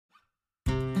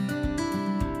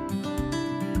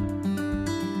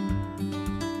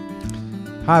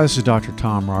Hi, this is Dr.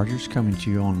 Tom Rogers coming to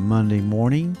you on Monday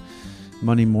morning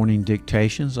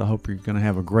dictations. I hope you're going to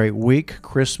have a great week,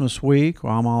 Christmas week.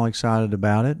 Well, I'm all excited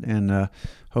about it, and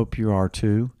hope you are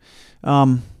too.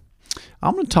 I'm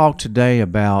going to talk today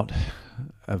about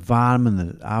a vitamin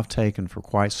that I've taken for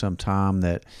quite some time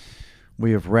that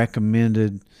we have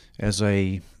recommended as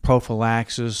a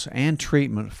prophylaxis and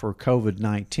treatment for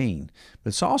COVID-19. But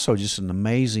it's also just an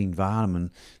amazing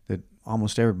vitamin that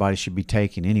almost everybody should be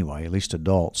taking anyway, at least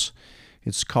adults.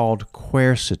 It's called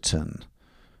quercetin.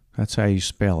 That's how you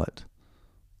spell it.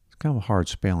 It's kind of a hard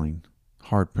spelling,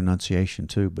 hard pronunciation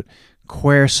too, but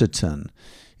quercetin.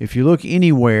 If you look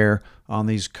anywhere on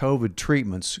these COVID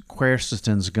treatments,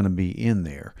 quercetin is going to be in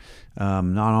there,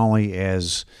 not only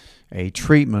as a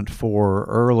treatment for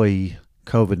early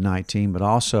COVID-19, but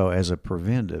also as a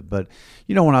preventive. But,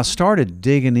 you know, when I started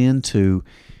digging into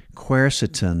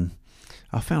quercetin,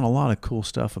 I found a lot of cool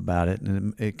stuff about it,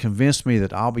 and it convinced me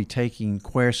that I'll be taking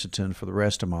quercetin for the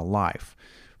rest of my life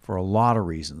for a lot of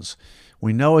reasons.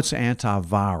 We know it's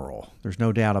antiviral. There's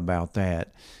no doubt about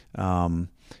that. And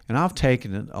I've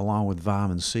taken it along with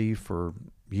vitamin C for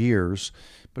years,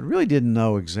 but really didn't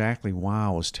know exactly why I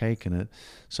was taking it.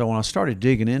 So when I started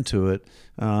digging into it,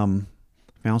 found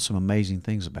some amazing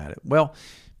things about it. Well,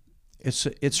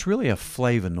 it's really a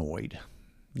flavonoid.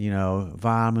 You know,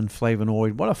 vitamin,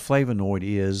 flavonoid. What a flavonoid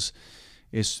is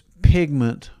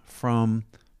pigment from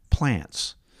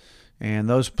plants. And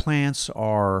those plants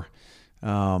are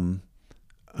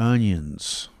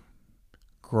onions,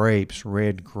 grapes,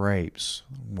 red grapes,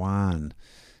 wine,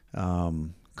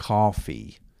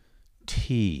 coffee,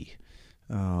 tea,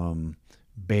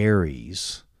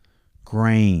 berries,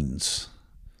 grains,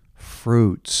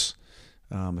 fruits,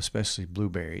 especially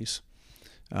blueberries.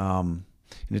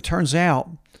 And it turns out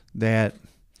that,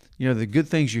 you know, the good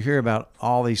things you hear about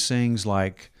all these things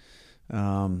like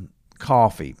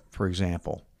coffee, for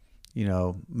example, you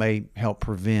know, may help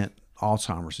prevent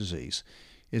Alzheimer's disease.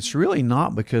 It's really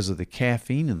not because of the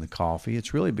caffeine in the coffee.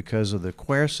 It's really because of the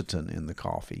quercetin in the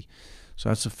coffee. So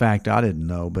that's a fact I didn't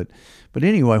know. But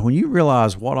anyway, when you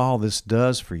realize what all this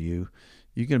does for you,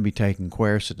 you're going to be taking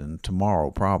quercetin tomorrow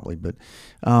probably. But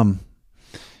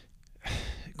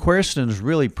quercetin is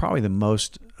really probably the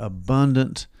most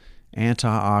abundant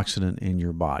antioxidant in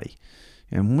your body.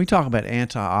 And when we talk about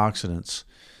antioxidants,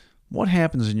 what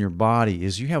happens in your body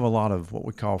is you have a lot of what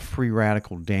we call free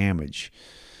radical damage.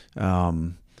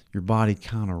 Your body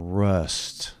kind of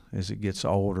rusts as it gets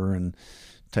older and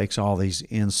takes all these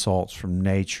insults from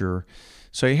nature.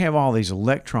 So you have all these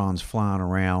electrons flying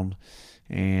around,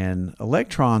 and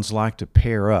electrons like to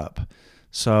pair up.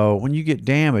 So when you get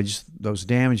damaged, those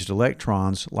damaged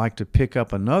electrons like to pick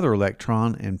up another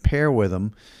electron and pair with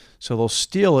them. So they'll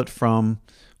steal it from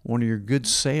one of your good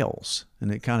cells,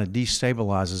 and it kind of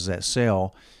destabilizes that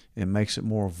cell and makes it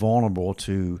more vulnerable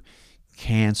to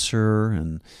cancer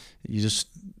and you just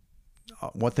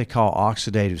what they call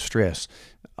oxidative stress,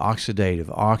 oxidative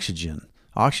oxygen.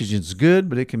 Oxygen's good,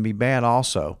 but it can be bad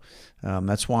also.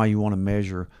 That's why you want to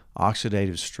measure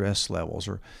oxidative stress levels,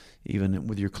 or even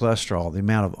with your cholesterol, the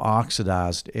amount of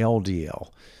oxidized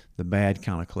LDL, the bad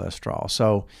kind of cholesterol.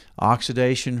 So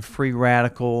oxidation, free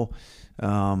radical.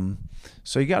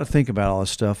 So you got to think about all this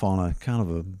stuff on a kind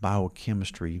of a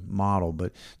biochemistry model,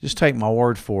 but just take my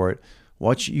word for it.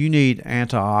 You need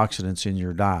antioxidants in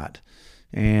your diet,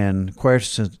 and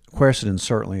quercetin is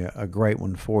certainly a great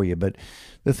one for you. But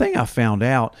the thing I found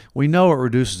out, we know it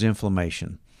reduces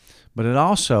inflammation, but it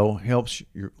also helps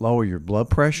lower your blood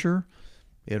pressure.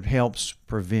 It helps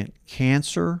prevent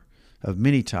cancer of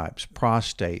many types: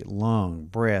 prostate, lung,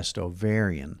 breast,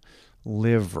 ovarian,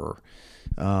 liver.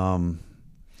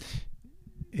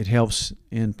 It helps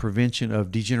in prevention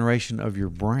of degeneration of your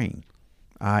brain,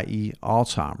 i.e.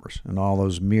 Alzheimer's and all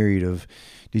those myriad of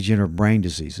degenerative brain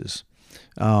diseases.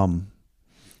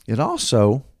 It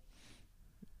also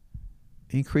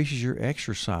increases your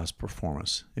exercise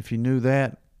performance. If you knew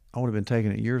that, I would have been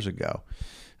taking it years ago.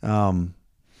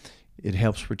 It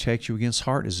helps protect you against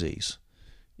heart disease.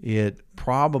 It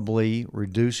probably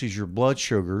reduces your blood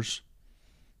sugars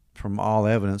from all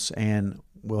evidence and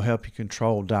will help you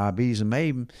control diabetes, and may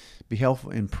even be helpful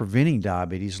in preventing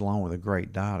diabetes, along with a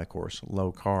great diet, of course,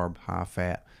 low carb, high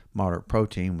fat, moderate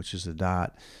protein, which is the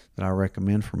diet that I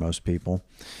recommend for most people.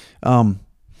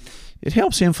 It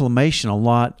helps inflammation a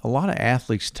lot. A lot of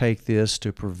athletes take this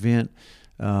to prevent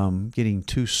getting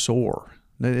too sore.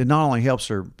 It not only helps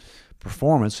their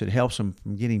performance, it helps them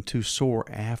from getting too sore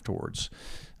afterwards.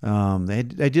 They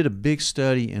did a big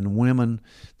study in women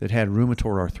that had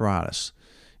rheumatoid arthritis,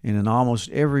 and in almost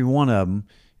every one of them,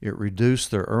 it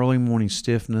reduced their early morning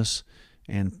stiffness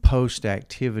and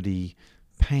post-activity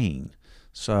pain.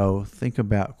 So think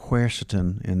about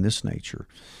quercetin in this nature.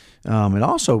 It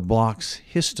also blocks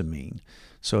histamine,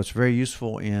 so it's very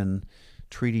useful in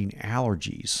treating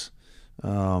allergies.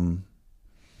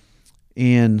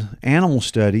 In animal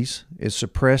studies, it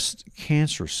suppressed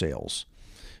cancer cells.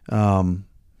 And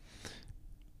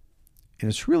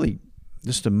it's really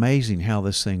just amazing how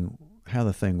the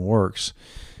thing works.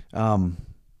 The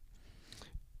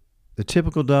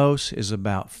typical dose is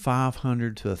about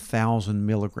 500 to 1,000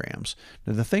 milligrams.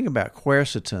 Now, the thing about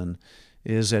quercetin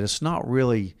is that it's not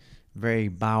really very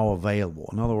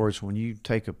bioavailable. In other words, when you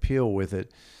take a pill with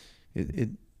it,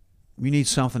 you need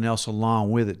something else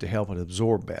along with it to help it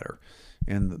absorb better.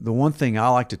 And the one thing I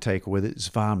like to take with it is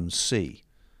vitamin C.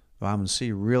 Vitamin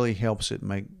C really helps it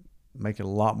make it a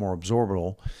lot more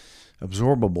absorbable,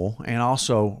 and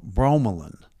also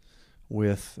bromelain.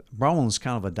 Bromelain is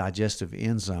kind of a digestive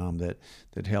enzyme that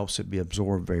helps it be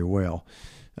absorbed very well.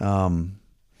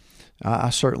 I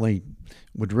certainly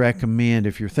would recommend,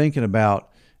 if you're thinking about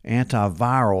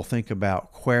antiviral, think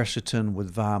about quercetin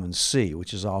with vitamin C,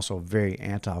 which is also very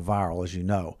antiviral, as you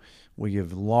know. We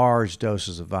give large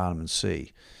doses of vitamin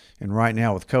C. And right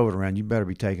now with COVID around, you better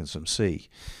be taking some C.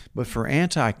 But for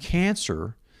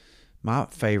anti-cancer, my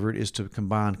favorite is to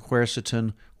combine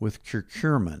quercetin with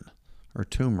curcumin or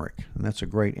turmeric, and that's a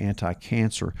great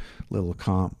anti-cancer little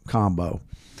combo.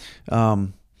 Are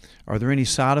there any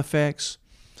side effects?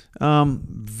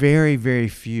 Very, very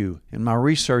few. In my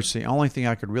research, the only thing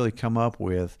I could really come up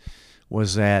with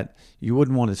was that you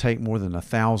wouldn't want to take more than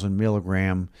 1,000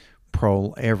 milligram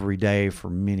Prol every day for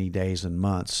many days and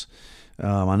months.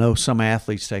 I know some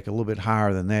athletes take a little bit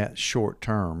higher than that short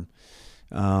term.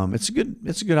 It's a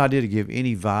good idea to give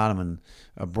any vitamin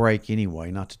a break anyway,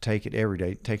 not to take it every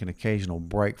day. Take an occasional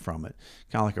break from it.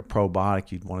 Kind of like a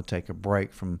probiotic, you'd want to take a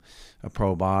break from a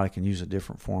probiotic and use a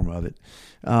different form of it.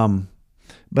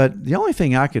 But the only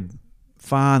thing I could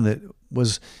find that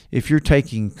was, if you're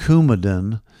taking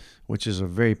Coumadin, which is a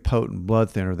very potent blood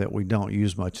thinner that we don't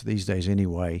use much these days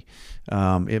anyway,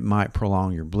 it might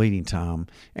prolong your bleeding time.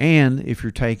 And if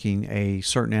you're taking a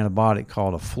certain antibiotic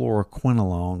called a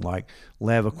fluoroquinolone, like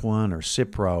Levaquin or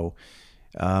Cipro,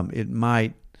 it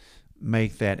might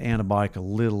make that antibiotic a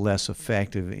little less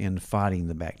effective in fighting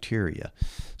the bacteria.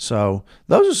 So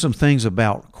those are some things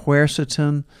about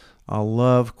quercetin. I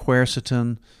love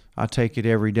quercetin. I take it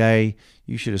every day.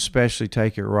 You should especially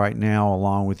take it right now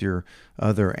along with your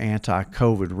other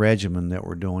anti-COVID regimen that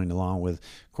we're doing, along with,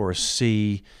 of course,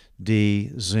 C,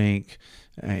 D, zinc,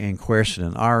 and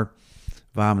quercetin. Our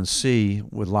vitamin C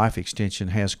with Life Extension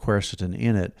has quercetin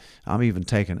in it. I'm even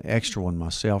taking an extra one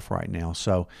myself right now.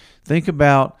 So think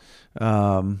about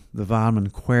the vitamin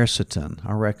quercetin.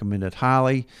 I recommend it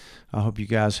highly. I hope you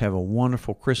guys have a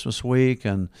wonderful Christmas week,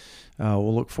 and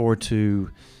we'll look forward to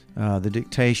the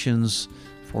dictations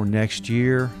for next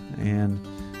year, and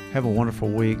have a wonderful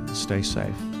week. Stay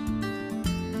safe.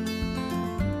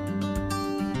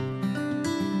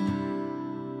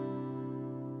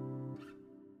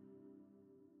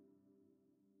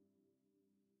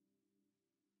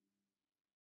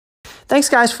 Thanks,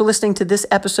 guys, for listening to this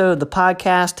episode of the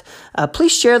podcast.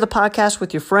 Please share the podcast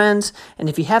with your friends. And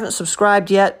if you haven't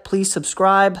subscribed yet, please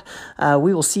subscribe.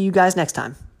 We will see you guys next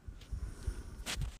time.